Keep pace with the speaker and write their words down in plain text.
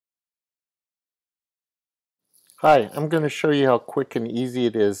Hi, I'm going to show you how quick and easy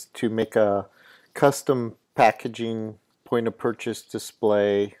it is to make a custom packaging point of purchase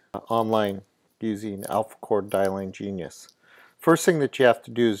display online using AlphaCore Dieline Genius. First thing that you have to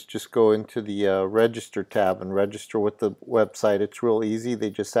do is just go into the register tab and register with the website. It's real easy.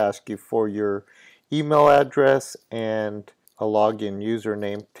 They just ask you for your email address and a login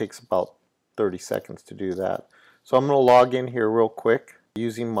username. It takes about 30 seconds to do that. So I'm going to log in here real quick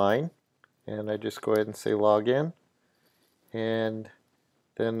using mine. And I just go ahead and say login, and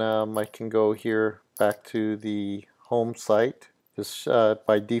then I can go here back to the home site. This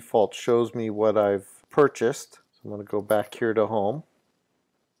by default shows me what I've purchased. So I'm going to go back here to home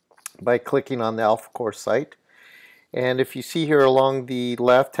by clicking on the AlphaCore site. And if you see here along the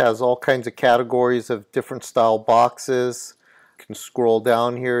left, has all kinds of categories of different style boxes. You can scroll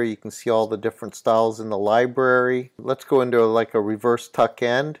down here, you can see all the different styles in the library. Let's go into like a reverse tuck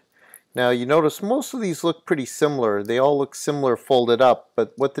end. Now you notice most of these look pretty similar. They all look similar folded up,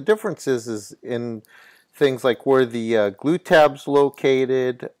 but what the difference is in things like where the glue tab's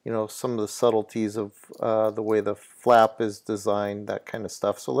located, you know, some of the subtleties of the way the flap is designed, that kind of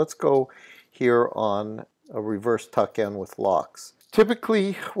stuff. So let's go here on a reverse tuck end with locks.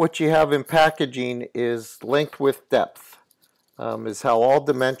 Typically what you have in packaging is length, width, depth, is how all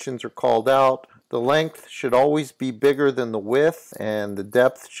dimensions are called out. The length should always be bigger than the width, and the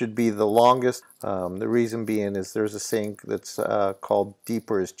depth should be the longest. The reason being is there's a saying that's called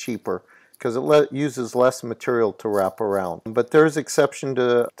deeper is cheaper, because it uses less material to wrap around. But there's exception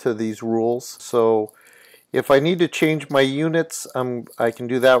to these rules. So if I need to change my units, I can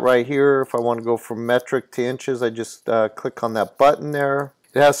do that right here. If I want to go from metric to inches, I just click on that button there.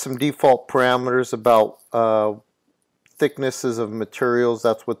 It has some default parameters about thicknesses of materials.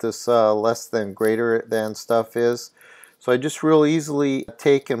 That's what this less than, greater than stuff is. So I just real easily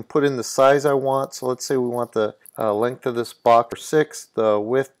take and put in the size I want. So let's say we want the length of this box 6, the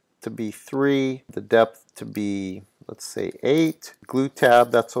width to be 3, the depth to be, let's say, 8. Glue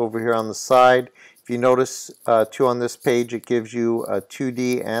tab, that's over here on the side. If you notice too, on this page it gives you a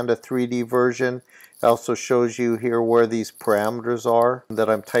 2D and a 3D version. It also shows you here where these parameters are that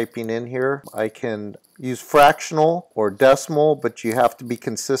I'm typing in here. I can use fractional or decimal, but you have to be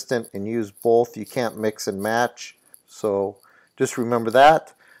consistent and use both. You can't mix and match. So just remember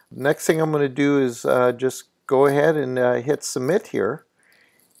that. Next thing I'm going to do is just go ahead and hit submit here.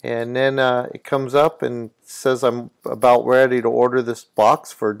 And then it comes up and says I'm about ready to order this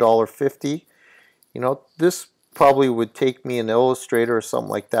box for $1.50. You know, this probably would take me in Illustrator or something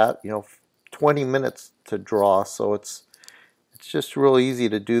like that, you know, 20 minutes to draw. So it's just real easy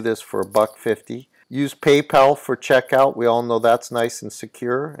to do this for $1.50. Use PayPal for checkout. We all know that's nice and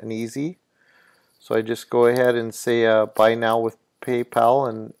secure and easy. So I just go ahead and say buy now with PayPal,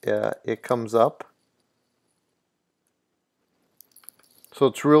 and it comes up. So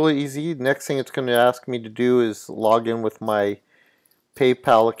it's really easy. Next thing it's going to ask me to do is log in with my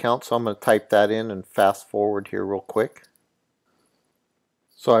PayPal account. So I'm going to type that in and fast forward here real quick.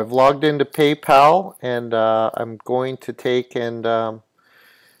 So I've logged into PayPal, and I'm going to take and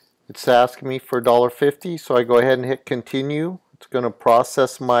it's asking me for $1.50, so I go ahead and hit continue. It's going to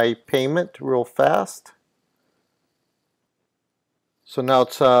process my payment real fast. So now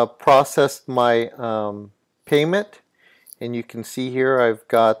it's processed my payment, and you can see here I've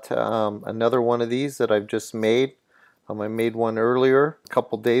got another one of these that I've just made. I made one earlier a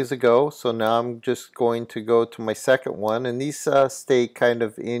couple days ago, so now I'm just going to go to my second one, and these stay kind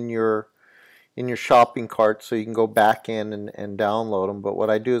of in your shopping cart, so you can go back in and download them. But what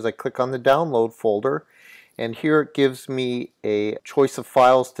I do is I click on the download folder, and here it gives me a choice of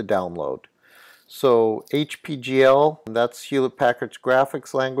files to download. So HPGL, that's Hewlett Packard's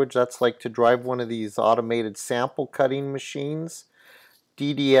graphics language. That's like to drive one of these automated sample cutting machines.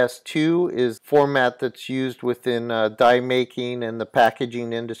 DDS2 is format that's used within die making and the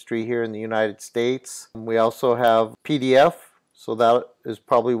packaging industry here in the United States. We also have PDF, so that is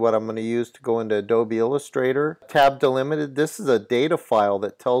probably what I'm going to use to go into Adobe Illustrator. Tab delimited, this is a data file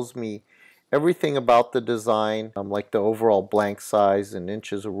that tells me everything about the design, like the overall blank size and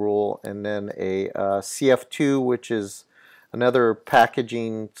inches of rule, and then a CF2, which is another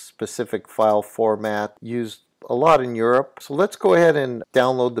packaging specific file format used a lot in Europe. So let's go ahead and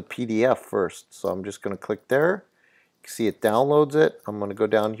download the PDF first. So I'm just going to click there. You can see it downloads it. I'm going to go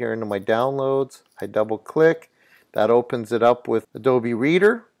down here into my downloads. I double click. That opens it up with Adobe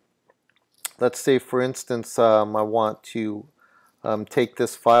Reader. Let's say, for instance, I want to take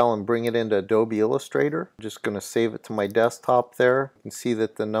this file and bring it into Adobe Illustrator. I'm just going to save it to my desktop there. You can see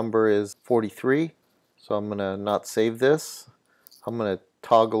that the number is 43. So I'm going to not save this. I'm going to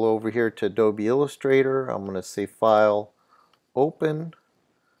toggle over here to Adobe Illustrator. I'm going to say File, Open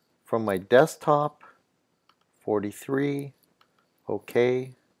from my desktop, 43,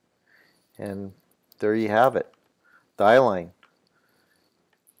 OK, and there you have it. Dieline.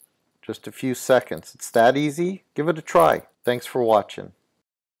 Just a few seconds. It's that easy. Give it a try. Thanks for watching.